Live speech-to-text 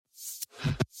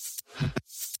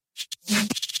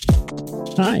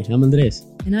Hi, I'm Andres.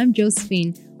 And I'm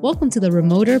Josephine. Welcome to the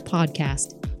Remoter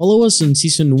Podcast. Follow us on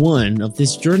season 1 of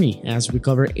this journey as we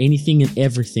cover anything and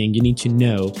everything you need to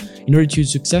know in order to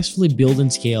successfully build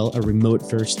and scale a remote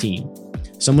first team.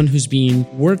 Someone who's been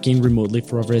working remotely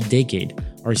for over a decade,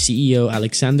 our CEO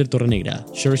Alexander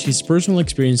Torrenegra shares his personal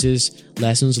experiences,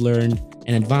 lessons learned,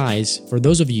 and advice for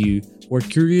those of you who are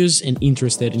curious and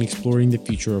interested in exploring the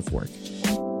future of work.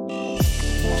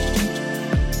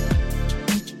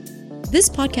 This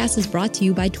podcast is brought to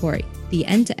you by Tori, the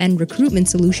end-to-end recruitment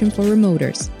solution for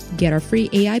remoters. Get our free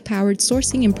AI-powered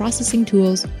sourcing and processing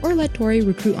tools, or let Tori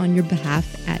recruit on your behalf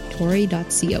at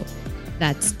tori.co.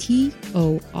 That's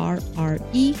TORRE.co.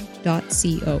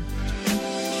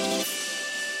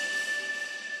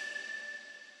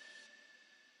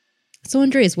 So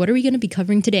Andreas, what are we going to be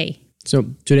covering today? So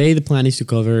today the plan is to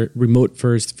cover remote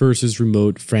first versus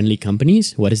remote friendly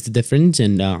companies. What is the difference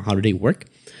and how do they work?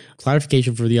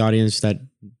 Clarification for the audience that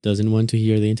doesn't want to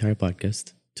hear the entire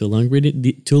podcast. Too long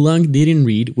didn't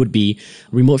read would be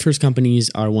remote first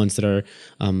companies are ones that are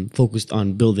focused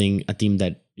on building a team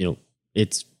that,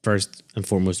 it's first and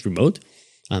foremost remote.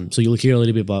 So you'll hear a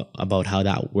little bit about how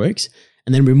that works.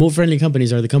 And then remote friendly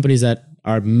companies are the companies that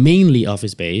are mainly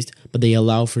office based, but they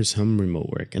allow for some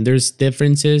remote work. And there's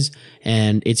differences,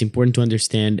 and it's important to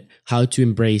understand how to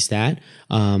embrace that.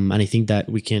 And I think that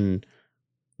we can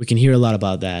hear a lot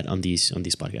about that on these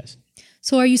podcasts.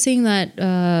 So are you saying that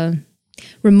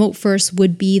remote first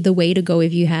would be the way to go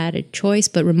if you had a choice,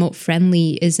 but remote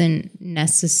friendly isn't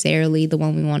necessarily the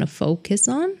one we want to focus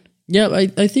on? Yeah,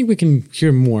 I think we can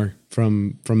hear more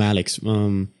from Alex.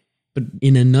 But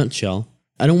in a nutshell,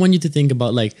 I don't want you to think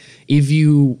about if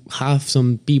you have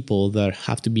some people that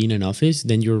have to be in an office,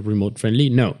 then you're remote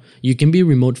friendly. No, you can be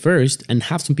remote first and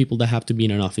have some people that have to be in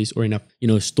an office or in a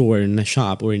store, in a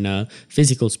shop, or in a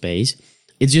physical space.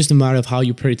 It's just a matter of how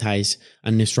you prioritize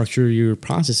and structure your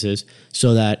processes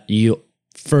so that you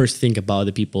first think about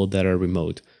the people that are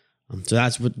remote. So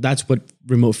that's what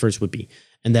remote first would be.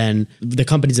 And then the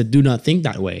companies that do not think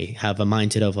that way have a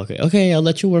mindset of, okay, I'll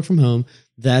let you work from home.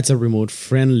 That's a remote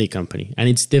friendly company. And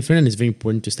it's different, and it's very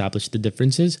important to establish the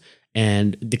differences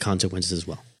and the consequences as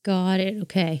well. Got it.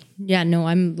 Okay. Yeah, no,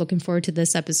 I'm looking forward to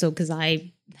this episode because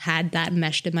I had that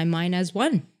meshed in my mind as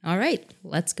one. All right,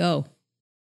 let's go.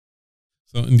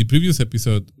 So in the previous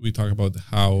episode, we talked about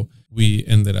how we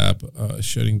ended up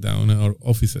shutting down our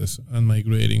offices and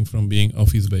migrating from being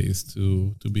office-based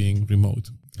to being remote.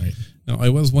 Right. Now, I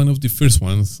was one of the first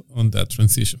ones on that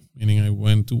transition, meaning I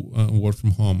went to work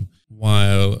from home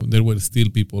while there were still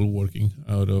people working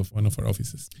out of one of our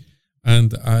offices.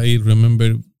 And I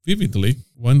remember vividly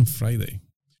one Friday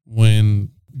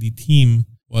when the team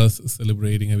was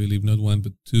celebrating, I believe, not one,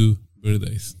 but 2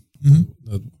 birthdays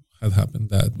that had happened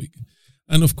that week.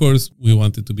 And of course, we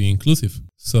wanted to be inclusive.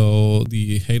 So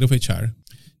the head of HR,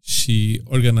 she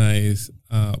organized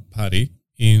a party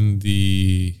in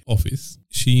the office.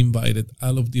 She invited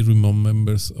all of the remote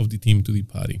members of the team to the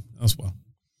party as well.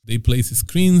 They placed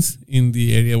screens in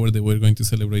the area where they were going to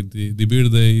celebrate the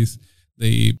birthdays.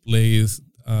 They placed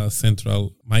a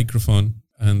central microphone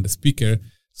and a speaker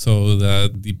so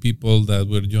that the people that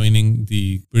were joining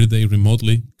the birthday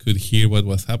remotely could hear what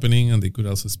was happening, and they could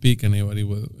also speak, and everybody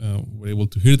were able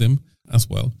to hear them as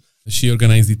well. She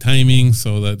organized the timing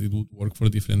so that it would work for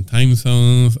different time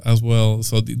zones as well.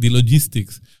 So the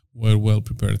logistics were well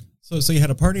prepared. So you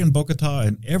had a party in Bogota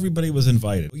and everybody was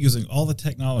invited using all the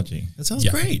technology. That sounds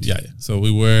great. Yeah. So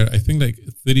we were, I think,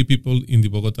 30 people in the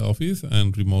Bogota office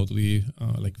and remotely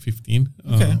 15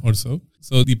 or so.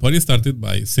 So the party started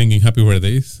by singing happy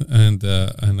birthdays and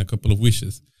a couple of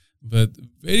wishes. But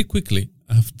very quickly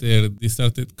after they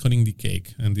started cutting the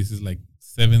cake, and this is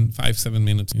 7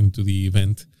 minutes into the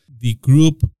event, the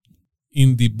group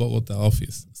in the Bogota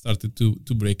office started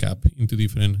to break up into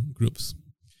different groups.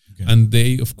 Okay. And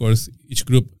they, of course, each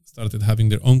group started having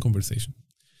their own conversation.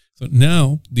 So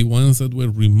now the ones that were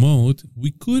remote,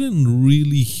 we couldn't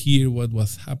really hear what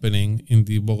was happening in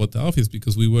the Bogota office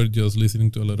because we were just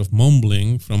listening to a lot of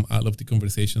mumbling from all of the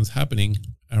conversations happening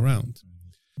around.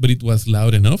 But it was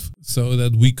loud enough so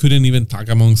that we couldn't even talk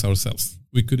amongst ourselves.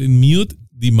 We couldn't mute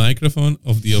the microphone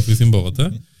of the office in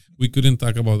Bogota. We couldn't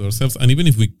talk about ourselves. And even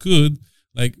if we could,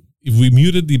 if we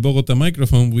muted the Bogota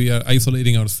microphone, we are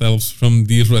isolating ourselves from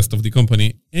the rest of the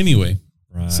company anyway.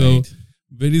 Right. So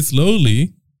very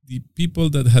slowly, the people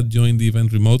that had joined the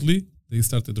event remotely, they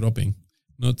started dropping,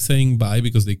 not saying bye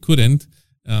because they couldn't,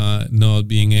 not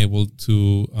being able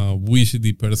to wish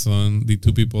the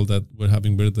 2 people that were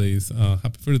having birthdays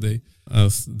happy birthday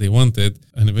as they wanted.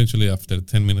 And eventually after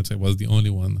 10 minutes, I was the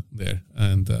only one there.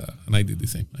 And I did the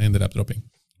same. I ended up dropping.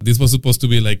 This was supposed to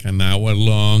be like an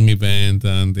hour-long event,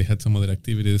 and they had some other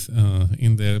activities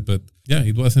in there. But yeah,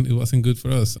 it wasn't good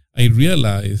for us. I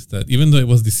realized that even though I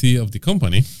was the CEO of the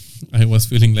company, I was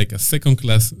feeling like a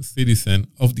second-class citizen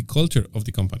of the culture of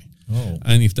the company. Oh.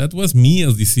 And if that was me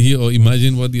as the CEO,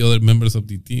 imagine what the other members of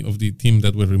the team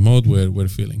that were remote were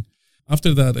feeling.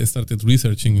 After that, I started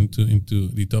researching into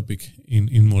the topic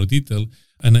in more detail,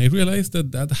 and I realized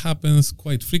that happens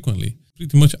quite frequently,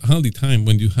 pretty much all the time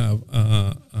when you have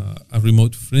a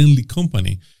remote-friendly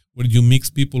company where you mix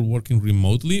people working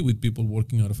remotely with people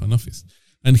working out of an office.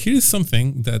 And here is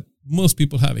something that most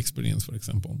people have experienced, for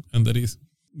example, and that is,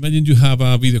 imagine you have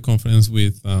a video conference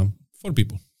with 4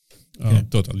 people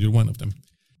total. You're one of them.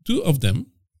 2 of them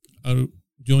are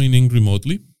joining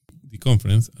remotely the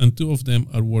conference, and 2 of them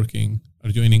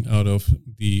are joining out of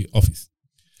the office.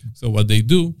 So what they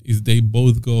do is they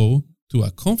both go to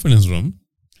a conference room.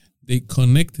 They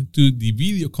connect to the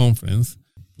video conference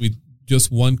with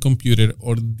just one computer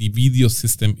or the video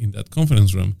system in that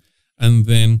conference room, and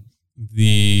then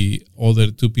the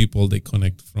other 2 people, they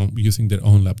connect from using their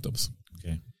own laptops.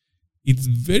 Okay. It's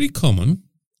very common,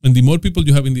 and the more people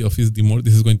you have in the office, the more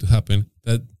this is going to happen,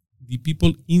 that the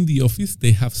people in the office,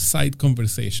 they have side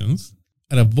conversations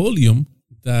at a volume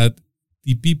that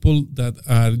the people that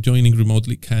are joining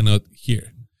remotely cannot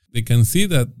hear. They can see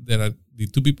that there are the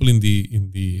 2 people in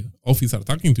the office are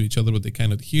talking to each other, but they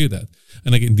cannot hear that.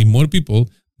 And again, the more people,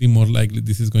 the more likely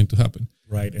this is going to happen.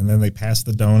 Right. And then they pass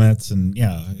the donuts and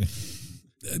yeah.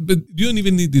 But you don't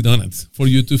even need the donuts for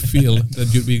you to feel that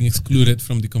you're being excluded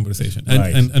from the conversation. And,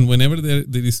 Right. and whenever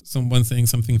there is someone saying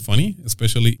something funny,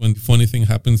 especially when the funny thing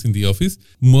happens in the office,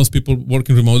 most people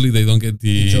working remotely, they don't get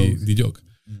the joke.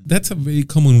 That's a very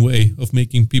common way of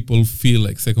making people feel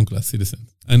like second-class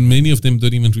citizens. And many of them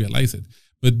don't even realize it.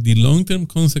 But the long-term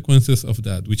consequences of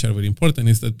that, which are very important,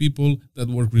 is that people that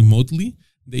work remotely,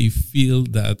 they feel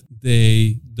that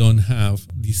they don't have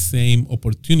the same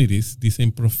opportunities, the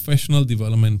same professional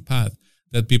development path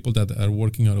that people that are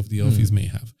working out of the office may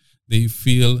have. They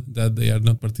feel that they are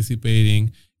not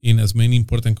participating in as many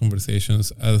important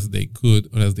conversations as they could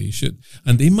or as they should.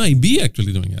 And they might be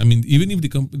actually doing it. I mean, even if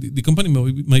the company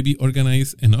might be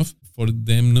organized enough for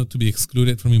them not to be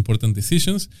excluded from important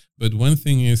decisions, but one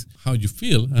thing is how you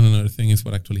feel, and another thing is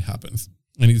what actually happens.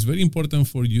 And it's very important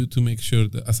for you to make sure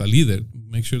that, as a leader,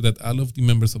 make sure that all of the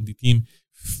members of the team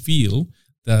feel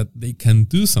that they can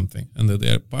do something and that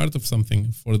they are part of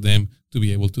something for them to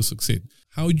be able to succeed.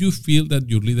 How you feel that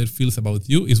your leader feels about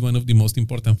you is one of the most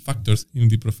important factors in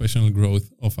the professional growth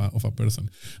of a person.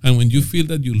 And when you feel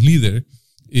that your leader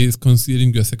is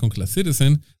considering you a second-class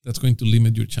citizen, that's going to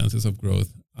limit your chances of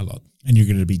growth a lot. And you're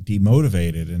going to be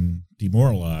demotivated and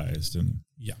demoralized. And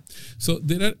yeah. So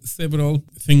there are several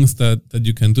things that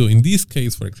you can do. In this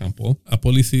case, for example, a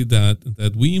policy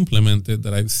that we implemented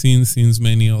that I've seen since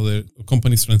many other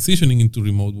companies transitioning into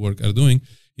remote work are doing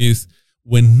is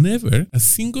whenever a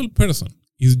single person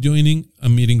is joining a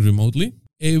meeting remotely,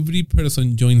 every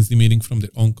person joins the meeting from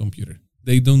their own computer.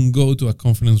 They don't go to a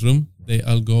conference room. They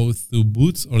all go through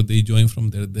booths or they join from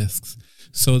their desks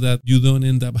so that you don't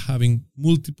end up having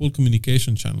multiple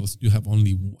communication channels. You have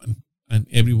only one. And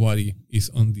everybody is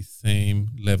on the same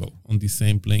level, on the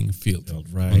same playing field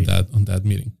right. on that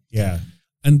meeting. Yeah.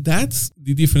 And that's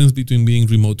the difference between being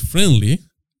remote friendly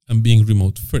and being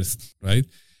remote first, right?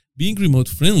 Being remote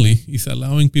friendly is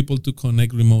allowing people to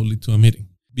connect remotely to a meeting.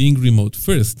 Being remote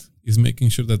first is making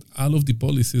sure that all of the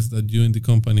policies that you in the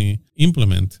company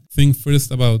implement, think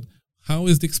first about how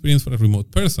is the experience for a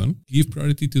remote person, give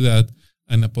priority to that,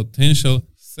 and a potential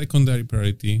secondary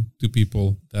priority to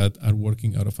people that are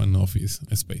working out of an office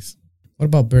space. What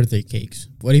about birthday cakes?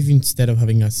 What if instead of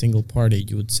having a single party,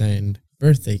 you would send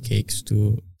birthday cakes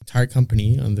to entire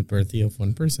company on the birthday of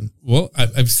one person? Well,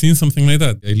 I've seen something like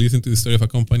that. I listened to the story of a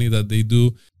company that they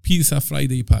do Pizza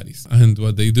Friday parties. And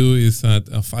what they do is at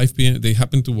 5 p.m., they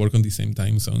happen to work on the same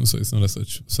time zone, so it's not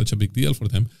such a big deal for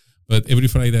them. But every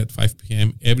Friday at 5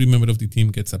 p.m., every member of the team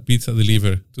gets a pizza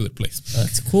delivered to their place.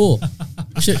 That's cool.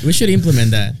 we should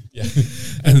implement that. Yeah.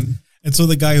 And so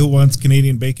the guy who wants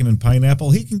Canadian bacon and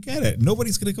pineapple, he can get it.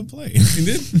 Nobody's going to complain.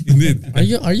 Indeed.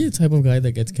 Are you the type of guy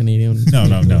that gets Canadian? No.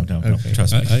 Okay.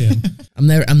 Trust me. I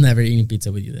am. I'm never eating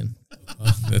pizza with you then.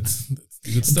 That's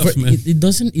good stuff, man. It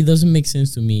doesn't make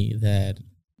sense to me that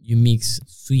you mix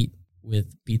sweet with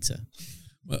pizza.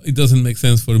 Well, it doesn't make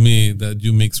sense for me that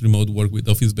you mix remote work with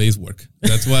office-based work.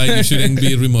 That's why you shouldn't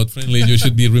be remote friendly. You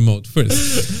should be remote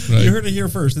first. Right? You heard it here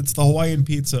first. It's the Hawaiian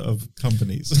pizza of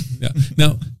companies. Yeah.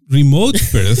 Now, remote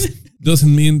first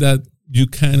doesn't mean that you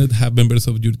cannot have members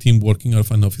of your team working out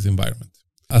of an office environment.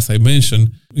 As I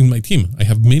mentioned, in my team, I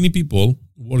have many people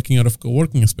working out of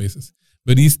co-working spaces.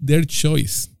 But it's their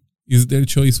choice. Is their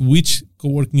choice which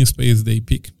co-working space they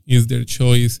pick? Is their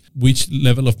choice which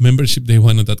level of membership they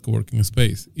want in that co-working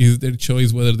space? Is their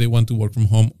choice whether they want to work from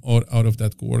home or out of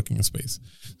that co-working space?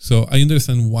 So I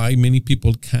understand why many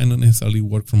people cannot necessarily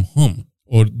work from home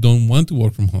or don't want to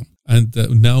work from home. And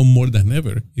now more than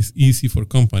ever, it's easy for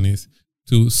companies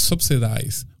to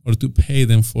subsidize or to pay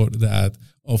them for that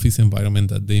office environment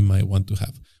that they might want to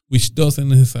have, which doesn't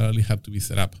necessarily have to be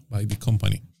set up by the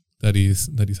company that is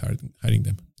hiring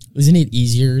them. Isn't it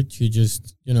easier to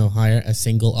just, hire a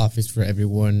single office for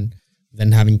everyone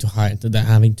than having to have,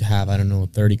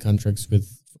 30 contracts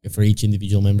for each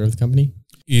individual member of the company?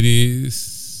 It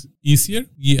is easier,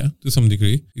 yeah, to some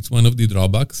degree. It's one of the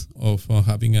drawbacks of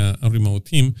having a remote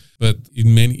team. But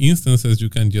in many instances, you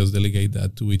can just delegate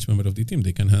that to each member of the team.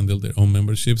 They can handle their own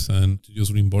memberships and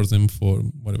just reimburse them for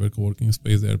whatever co-working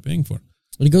space they are paying for.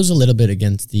 Well, it goes a little bit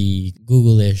against the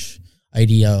Google-ish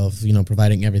idea of,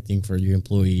 providing everything for your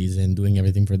employees and doing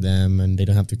everything for them, and they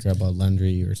don't have to care about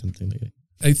laundry or something like that.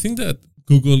 I think that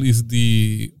Google is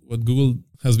what Google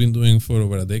has been doing for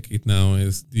over a decade now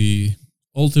is the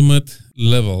ultimate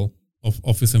level of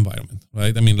office environment,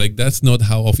 right? I mean, that's not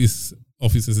how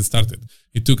offices started.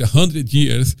 It took 100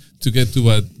 years to get to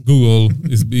what Google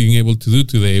is being able to do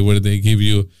today, where they give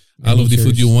you all of the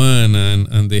food you want,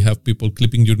 and they have people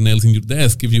clipping your nails in your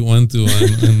desk if you want to,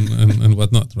 and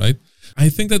whatnot, right? I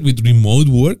think that with remote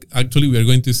work, actually, we are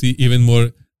going to see even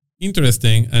more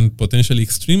interesting and potentially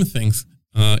extreme things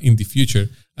in the future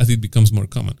as it becomes more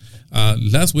common.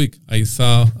 Last week, I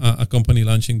saw a company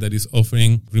launching that is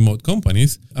offering remote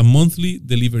companies a monthly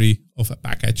delivery of a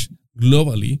package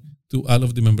globally to all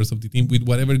of the members of the team with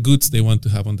whatever goods they want to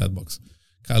have on that box.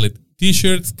 Call it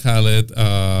T-shirts, call it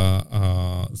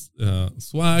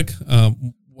swag,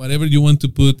 whatever you want to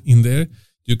put in there,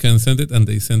 you can send it, and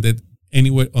they send it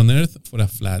anywhere on earth for a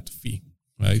flat fee,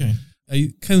 right? Okay. I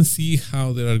can see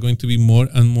how there are going to be more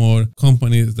and more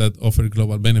companies that offer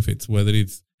global benefits, whether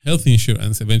it's health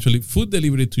insurance, eventually food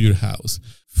delivery to your house,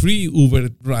 free Uber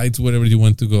rides wherever you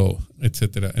want to go,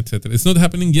 etc., etc. It's not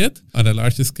happening yet at a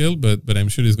large scale, but I'm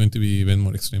sure it's going to be even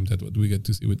more extreme than what we get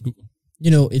to see with Google.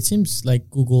 It seems like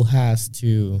Google has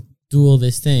to do all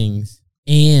these things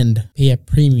and pay a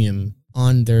premium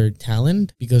on their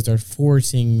talent because they're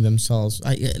forcing themselves.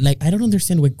 I don't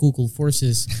understand why Google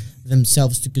forces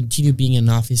themselves to continue being an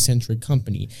office-centric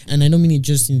company. And I don't mean it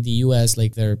just in the US,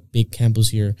 like their big campus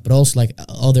here, but also like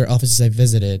other offices I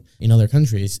visited in other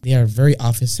countries. They are very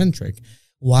office-centric.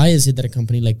 Why is it that a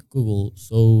company like Google,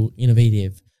 so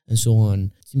innovative and so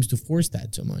on, seems to force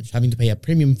that so much? Having to pay a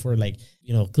premium for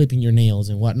clipping your nails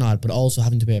and whatnot, but also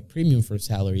having to pay a premium for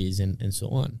salaries and so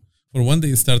on. For one,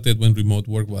 they started when remote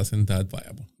work wasn't that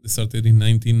viable. They started in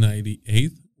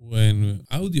 1998 when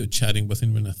audio chatting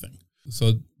wasn't even a thing.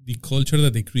 So the culture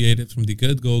that they created from the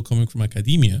get-go coming from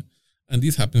academia, and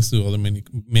this happens to other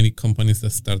many companies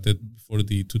that started before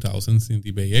the 2000s in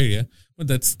the Bay Area, but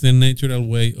that's the natural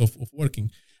way of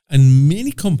working. And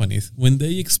many companies, when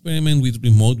they experiment with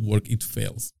remote work, it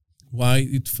fails. Why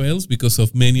it fails? Because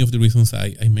of many of the reasons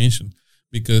I mentioned.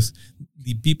 Because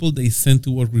the people they send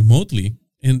to work remotely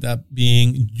end up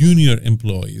being junior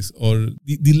employees, or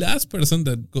the last person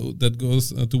that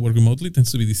goes to work remotely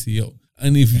tends to be the CEO.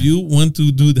 And if you want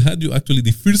to do that,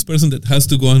 the first person that has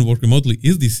to go and work remotely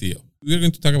is the CEO. We're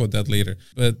going to talk about that later.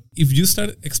 But if you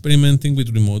start experimenting with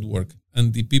remote work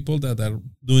and the people that are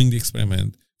doing the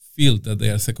experiment feel that they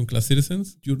are second-class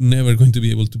citizens, you're never going to be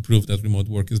able to prove that remote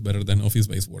work is better than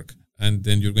office-based work. And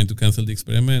then you're going to cancel the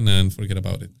experiment and forget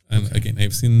about it. And again,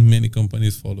 I've seen many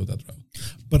companies follow that route.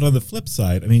 But on the flip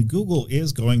side, Google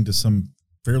is going to some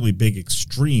fairly big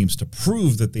extremes to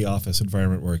prove that the office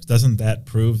environment works. Doesn't that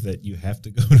prove that you have to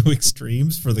go to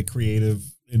extremes for the creative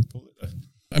input?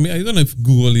 I don't know if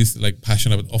Google is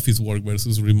passionate about office work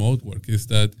versus remote work. Is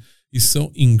that it's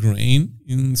so ingrained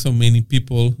in so many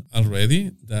people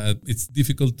already that it's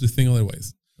difficult to think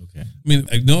otherwise. Okay.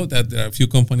 I know that there are a few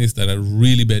companies that are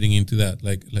really betting into that,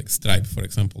 like Stripe, for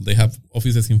example. They have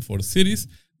offices in 4 cities.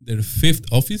 Their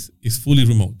 5th office is fully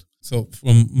remote. So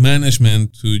from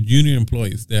management to junior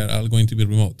employees, they are all going to be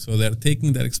remote. So they're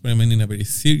taking that experiment in a very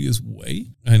serious way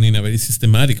and in a very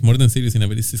systematic, more than serious, in a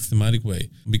very systematic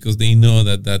way, because they know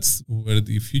that that's where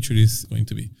the future is going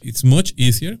to be. It's much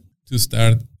easier to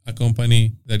start a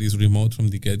company that is remote from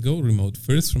the get-go, remote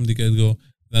first from the get-go,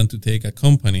 than to take a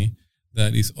company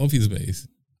that is office-based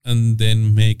and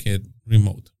then make it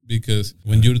remote. Because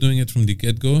when you're doing it from the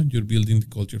get-go, you're building the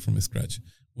culture from scratch.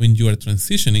 When you are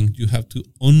transitioning, you have to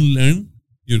unlearn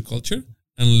your culture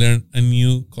and learn a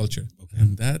new culture. Okay.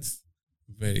 And that's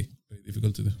very, very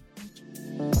difficult to do.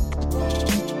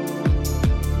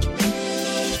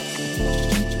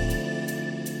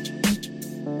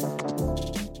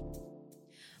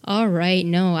 Right.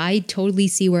 No, I totally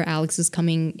see where Alex is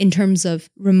coming in terms of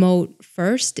remote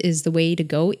first is the way to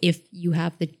go if you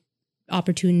have the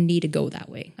opportunity to go that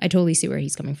way. I totally see where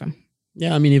he's coming from.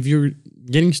 Yeah, I mean, if you're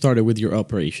getting started with your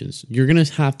operations, you're going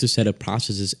to have to set up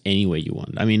processes any way you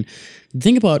want. I mean, the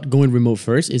thing about going remote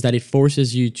first is that it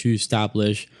forces you to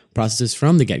establish processes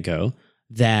from the get-go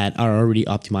that are already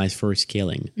optimized for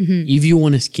scaling. If you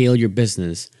want to scale your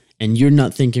business and you're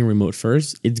not thinking remote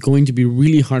first, it's going to be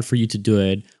really hard for you to do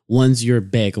it once you're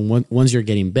big and once you're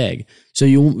getting big. So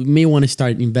you may want to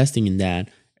start investing in that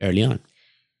early on.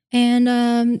 And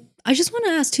I just want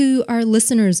to ask to our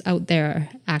listeners out there,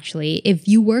 actually, if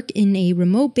you work in a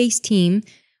remote-based team,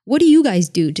 what do you guys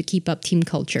do to keep up team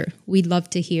culture? We'd love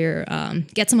to hear,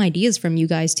 get some ideas from you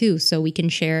guys too, so we can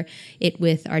share it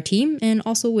with our team and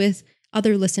also with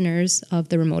other listeners of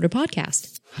the Remoter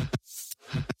podcast.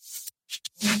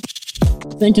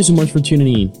 Thank you so much for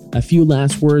tuning in. A few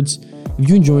last words. If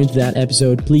you enjoyed that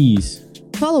episode, please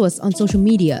follow us on social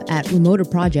media at Remoter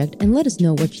Project and let us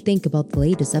know what you think about the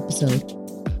latest episode.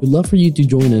 We'd love for you to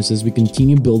join us as we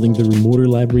continue building the Remoter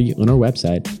library on our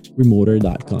website,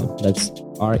 remoter.com. That's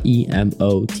REMOTER.com.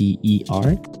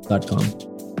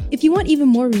 If you want even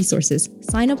more resources,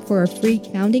 sign up for our free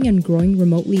Founding and Growing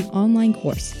Remotely online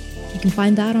course. You can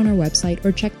find that on our website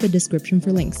or check the description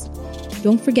for links.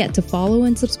 Don't forget to follow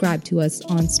and subscribe to us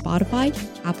on Spotify,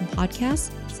 Apple Podcasts,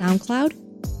 SoundCloud,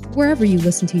 wherever you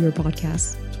listen to your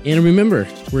podcasts. And remember,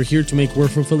 we're here to make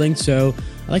work fulfilling, so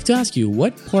I'd like to ask you,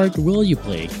 what part will you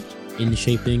play in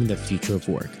shaping the future of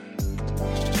work?